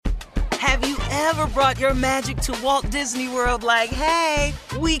Have you ever brought your magic to Walt Disney World like, hey,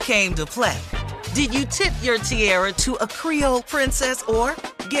 we came to play? Did you tip your tiara to a Creole princess or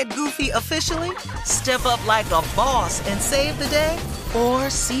get goofy officially? Step up like a boss and save the day? Or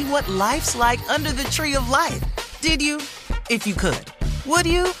see what life's like under the tree of life? Did you? If you could. Would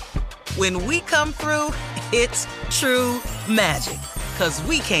you? When we come through, it's true magic. 'Cause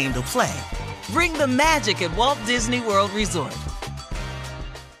we came to play. Bring the magic at Walt Disney World Resort.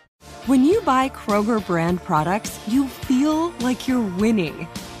 When you buy Kroger brand products, you feel like you're winning.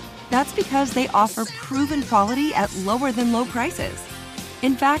 That's because they offer proven quality at lower than low prices.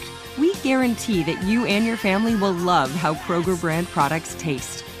 In fact, we guarantee that you and your family will love how Kroger brand products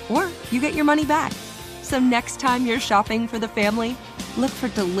taste, or you get your money back. So next time you're shopping for the family, look for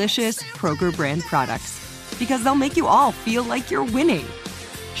delicious Kroger brand products, because they'll make you all feel like you're winning.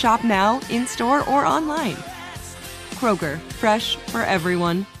 Shop now, in-store, or online. Kroger, fresh for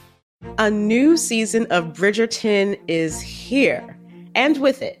everyone. A new season of Bridgerton is here. And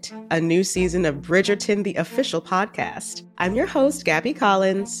with it, a new season of Bridgerton, the official podcast. I'm your host, Gabby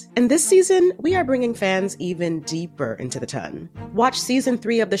Collins, and this season, we are bringing fans even deeper into the ton. Watch season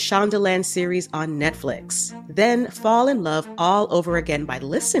 3 of the Shondaland series on Netflix. Then fall in love all over again by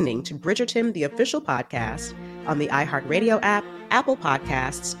listening to Bridgerton, the official podcast, on the iHeartRadio app, Apple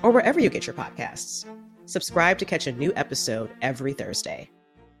Podcasts, or wherever you get your podcasts. Subscribe to catch a new episode every Thursday.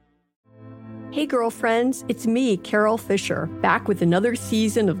 Hey girlfriends, it's me, Carol Fisher, back with another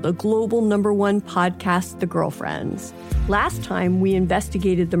season of the global #1 podcast, The Girlfriends. Last time, we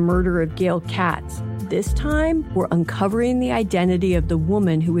investigated the murder of Gail Katz. This time, we're uncovering the identity of the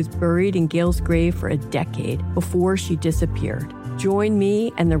woman who was buried in Gail's grave for a decade before she disappeared. Join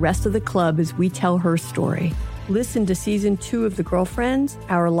me and the rest of the club as we tell her story. Listen to Season 2 of The Girlfriends,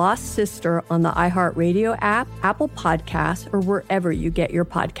 Our Lost Sister on the iHeartRadio app, Apple Podcasts, or wherever you get your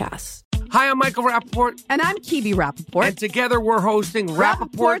podcasts. Hi, I'm Michael Rappaport. And I'm Kibi Rappaport. And together we're hosting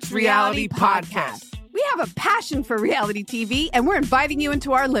Rappaport's Reality Podcast. We have a passion for reality TV, and we're inviting you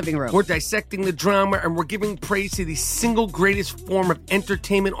into our living room. We're dissecting the drama, and we're giving praise to the single greatest form of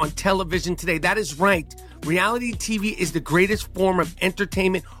entertainment on television today. That is right. Reality TV is the greatest form of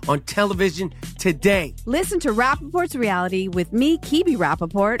entertainment on television today. Listen to Rappaport's Reality with me, Kibi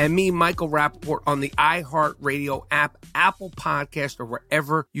Rappaport. And me, Michael Rappaport, on the iHeartRadio app, Apple Podcast, or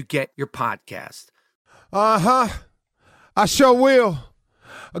wherever you get your podcast. I sure will.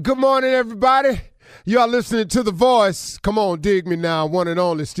 Good morning, everybody. Y'all listening to The Voice. Come on, dig me now. One and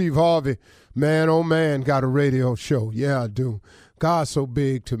only Steve Harvey. Man, oh man, got a radio show. Yeah, I do. God's so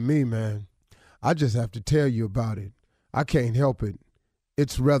big to me, man. I just have to tell you about it. I can't help it.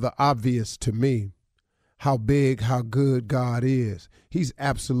 It's rather obvious to me how big, how good God is. He's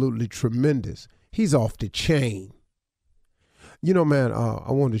absolutely tremendous. He's off the chain. You know, man,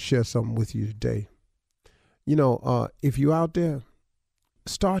 I wanted to share something with you today. You know, if you're out there,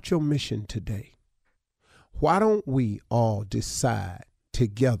 start your mission today. Why don't we all decide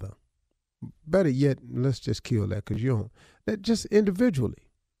together? Better yet, let's just kill that because you don't. That just individually.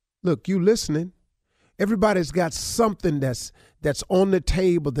 Look, you listening. Everybody's got something that's on the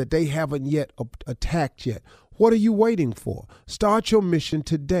table that they haven't yet attacked yet. What are you waiting for? Start your mission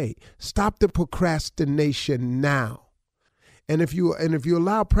today. Stop the procrastination now. And if you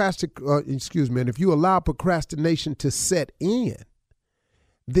allow procrastination to set in,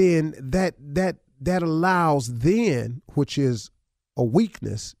 then that allows then, which is a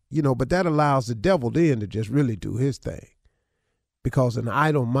weakness, but that allows the devil then to just really do his thing. Because an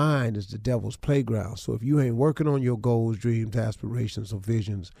idle mind is the devil's playground. So if you ain't working on your goals, dreams, aspirations, or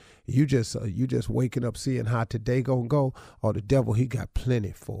visions, you just waking up seeing how today gonna go, or the devil, he got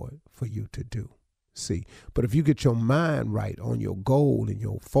plenty for you to do. See, but if you get your mind right on your goal and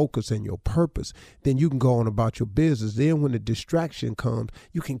your focus and your purpose, then you can go on about your business. Then when the distraction comes,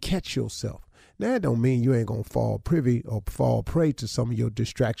 you can catch yourself. Now, that don't mean you ain't going to fall prey to some of your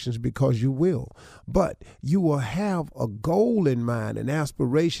distractions, because you will. But you will have a goal in mind, an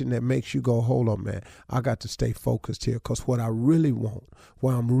aspiration that makes you go, hold on, man, I got to stay focused here, because what I really want,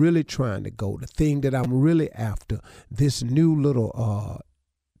 where I'm really trying to go, the thing that I'm really after, this new little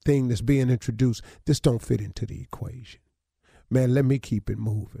thing that's being introduced, this don't fit into the equation. Man, let me keep it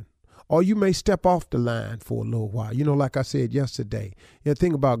moving. Or you may step off the line for a little while. Like I said yesterday, the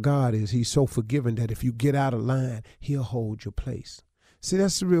thing about God is he's so forgiving that if you get out of line, he'll hold your place. See,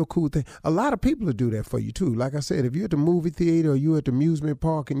 that's the real cool thing. A lot of people will do that for you, too. Like I said, if you're at the movie theater or you're at the amusement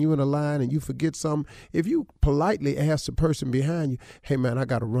park and you're in a line and you forget something, if you politely ask the person behind you, hey, man, I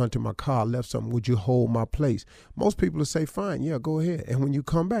got to run to my car, I left something, would you hold my place? Most people will say, fine, yeah, go ahead. And when you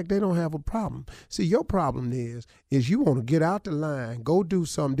come back, they don't have a problem. See, your problem is you want to get out the line, go do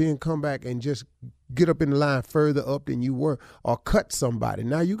something, then come back and just get up in the line further up than you were, or cut somebody.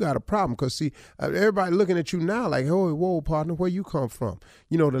 Now you got a problem because, see, everybody looking at you now like, oh, whoa, partner, where you come from?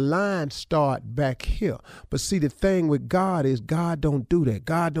 You know, the lines start back here. But see, the thing with God is God don't do that.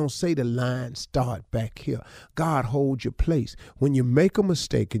 God don't say the lines start back here. God holds your place. When you make a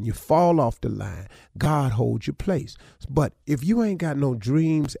mistake and you fall off the line, God holds your place. But if you ain't got no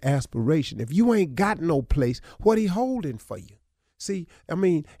dreams, aspiration, if you ain't got no place, what he holding for you? See, I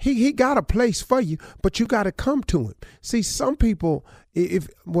mean, he got a place for you, but you got to come to him. See, some people, here's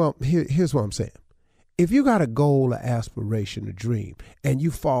what I'm saying. If you got a goal, an aspiration, a dream, and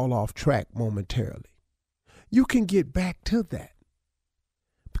you fall off track momentarily, you can get back to that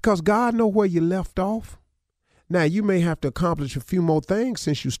because God knows where you left off. Now, you may have to accomplish a few more things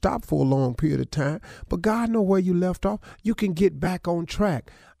since you stopped for a long period of time, but God knows where you left off. You can get back on track.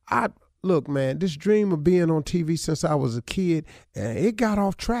 Look, man, this dream of being on TV since I was a kid, it got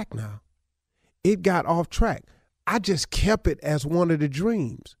off track now. It got off track. I just kept it as one of the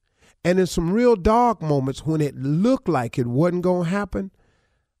dreams. And in some real dark moments when it looked like it wasn't going to happen,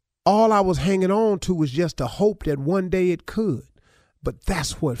 all I was hanging on to was just the hope that one day it could. But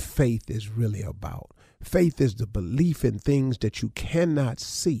that's what faith is really about. Faith is the belief in things that you cannot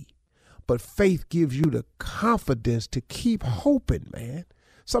see. But faith gives you the confidence to keep hoping, man.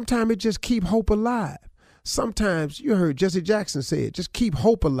 Sometimes it just keep hope alive. Sometimes, you heard Jesse Jackson say it, just keep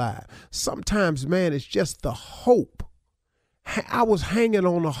hope alive. Sometimes, man, it's just the hope. I was hanging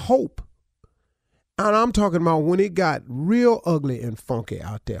on a hope. And I'm talking about when it got real ugly and funky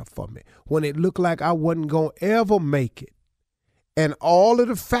out there for me, when it looked like I wasn't going to ever make it. And all of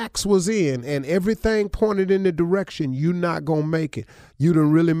the facts was in and everything pointed in the direction you're not going to make it. You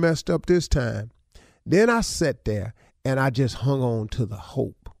done really messed up this time. Then I sat there and I just hung on to the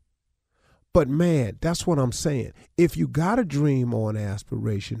hope. But man, that's what I'm saying. If you got a dream or an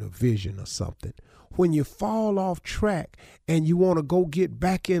aspiration or vision or something, when you fall off track and you want to go get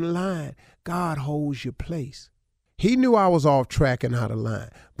back in line, God holds your place. He knew I was off track and out of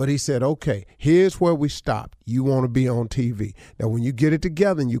line, but he said, okay, here's where we stopped. You want to be on TV. Now, when you get it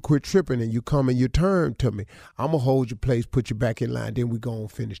together and you quit tripping and you come and you turn to me, I'm going to hold your place, put you back in line, then we go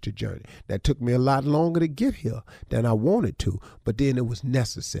and finish the journey. That took me a lot longer to get here than I wanted to, but then it was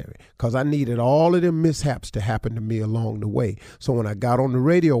necessary because I needed all of them mishaps to happen to me along the way. So when I got on the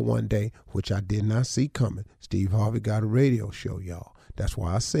radio one day, which I did not see coming, Steve Harvey got a radio show, y'all. That's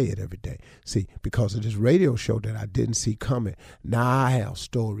why I say it every day. See, because of this radio show that I didn't see coming, now I have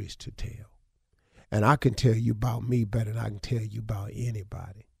stories to tell. And I can tell you about me better than I can tell you about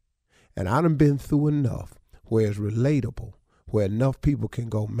anybody. And I done been through enough where it's relatable, where enough people can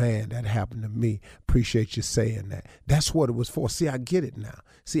go, man, that happened to me. Appreciate you saying that. That's what it was for. See, I get it now.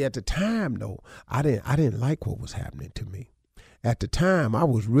 See, at the time, though, I didn't like what was happening to me. At the time, I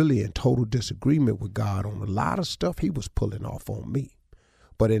was really in total disagreement with God on a lot of stuff he was pulling off on me.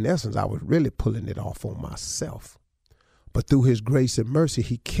 But in essence, I was really pulling it off on myself. But through his grace and mercy,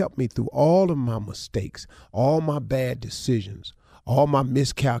 he kept me through all of my mistakes, all my bad decisions, all my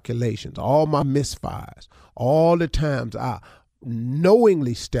miscalculations, all my misfires, all the times I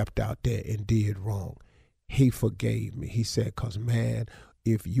knowingly stepped out there and did wrong. He forgave me. He said, because, man,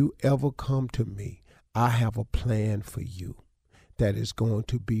 if you ever come to me, I have a plan for you that is going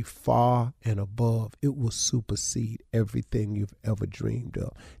to be far and above. It will supersede everything you've ever dreamed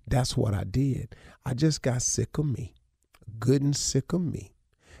of. That's what I did. I just got sick of me, good and sick of me.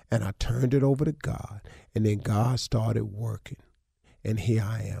 And I turned it over to God. And then God started working. And here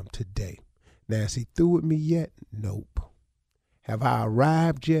I am today. Now, is he through with me yet? Nope. Have I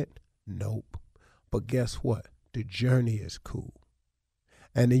arrived yet? Nope. But guess what? The journey is cool.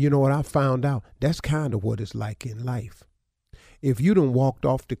 And then you know what I found out? That's kind of what it's like in life. If you done walked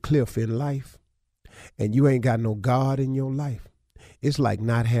off the cliff in life and you ain't got no God in your life, it's like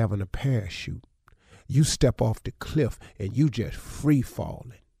not having a parachute. You step off the cliff and you just free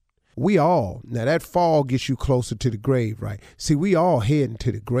falling. Now that fall gets you closer to the grave, right? See, we all heading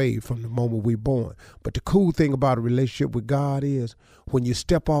to the grave from the moment we're born. But the cool thing about a relationship with God is when you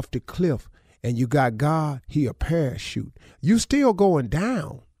step off the cliff and you got God, he a parachute. You still going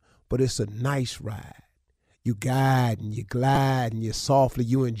down, but it's a nice ride. You guide and you glide and you're softly,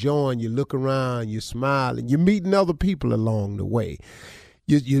 you enjoying, you look around, you smile, and you're meeting other people along the way.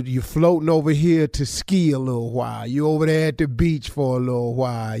 You floating over here to ski a little while. You over there at the beach for a little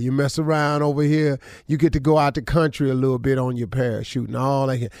while. You mess around over here. You get to go out the country a little bit on your parachute and all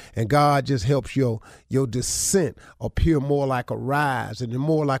that. And God just helps your descent appear more like a rise and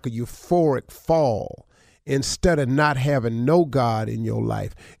more like a euphoric fall, instead of not having no God in your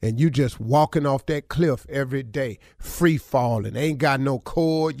life and you just walking off that cliff every day, free falling, ain't got no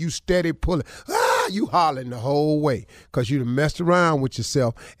cord, you steady pulling, you hollering the whole way because you done messed around with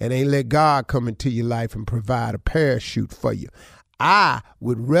yourself and ain't let God come into your life and provide a parachute for you. I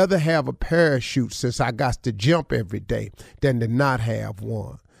would rather have a parachute since I got to jump every day than to not have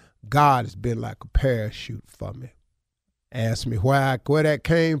one. God has been like a parachute for me. Ask me where that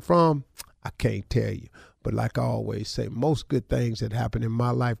came from, I can't tell you. But like I always say, most good things that happen in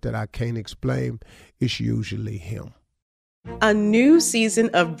my life that I can't explain, it's usually him. A new season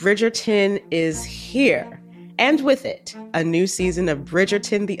of Bridgerton is here. And with it, a new season of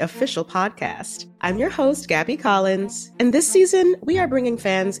Bridgerton, the official podcast. I'm your host, Gabby Collins, and this season, we are bringing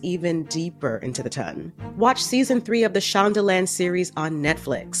fans even deeper into the ton. Watch season 3 of the Shondaland series on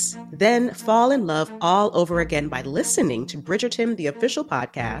Netflix. Then fall in love all over again by listening to Bridgerton, the official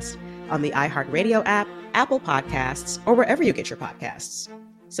podcast, on the iHeartRadio app, Apple Podcasts, or wherever you get your podcasts.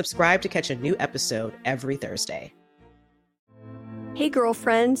 Subscribe to catch a new episode every Thursday. Hey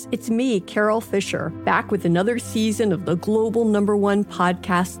girlfriends, it's me, Carol Fisher, back with another season of the global #1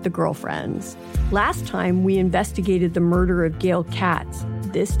 podcast, The Girlfriends. Last time, we investigated the murder of Gail Katz.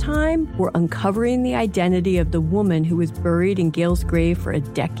 This time, we're uncovering the identity of the woman who was buried in Gail's grave for a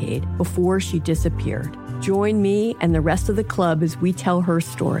decade before she disappeared. Join me and the rest of the club as we tell her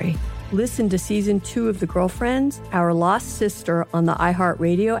story. Listen to Season 2 of The Girlfriends, Our Lost Sister on the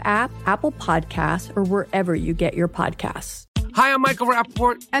iHeartRadio app, Apple Podcasts, or wherever you get your podcasts. Hi, I'm Michael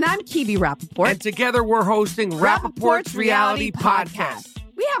Rappaport. And I'm Kibi Rappaport. And together we're hosting Rappaport's Reality Podcast.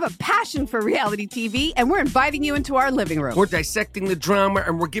 We have a passion for reality TV, and we're inviting you into our living room. We're dissecting the drama,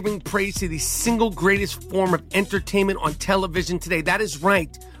 and we're giving praise to the single greatest form of entertainment on television today. That is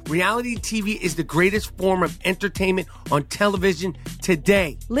right. Reality TV is the greatest form of entertainment on television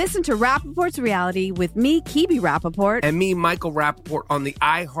today. Listen to Rappaport's Reality with me, Kibi Rappaport. And me, Michael Rappaport, on the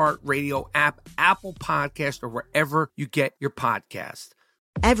iHeartRadio app, Apple Podcast, or wherever you get your podcast.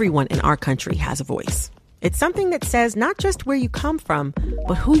 Everyone in our country has a voice. It's something that says not just where you come from,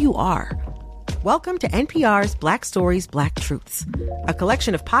 but who you are. Welcome to NPR's Black Stories, Black Truths, a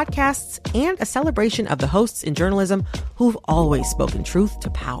collection of podcasts and a celebration of the hosts in journalism who've always spoken truth to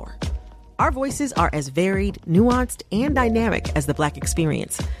power. Our voices are as varied, nuanced, and dynamic as the Black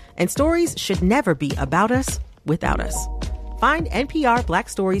experience, and stories should never be about us without us. Find NPR Black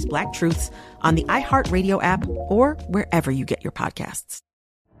Stories, Black Truths on the iHeartRadio app or wherever you get your podcasts.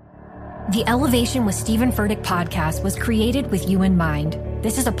 The Elevation with Stephen Furtick podcast was created with you in mind.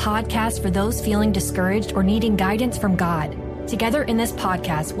 This is a podcast for those feeling discouraged or needing guidance from God. Together in this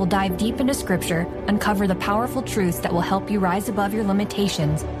podcast, we'll dive deep into scripture, uncover the powerful truths that will help you rise above your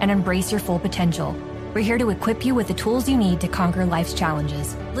limitations and embrace your full potential. We're here to equip you with the tools you need to conquer life's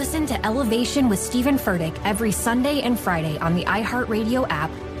challenges. Listen to Elevation with Stephen Furtick every Sunday and Friday on the iHeartRadio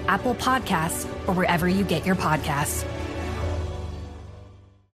app, Apple Podcasts, or wherever you get your podcasts.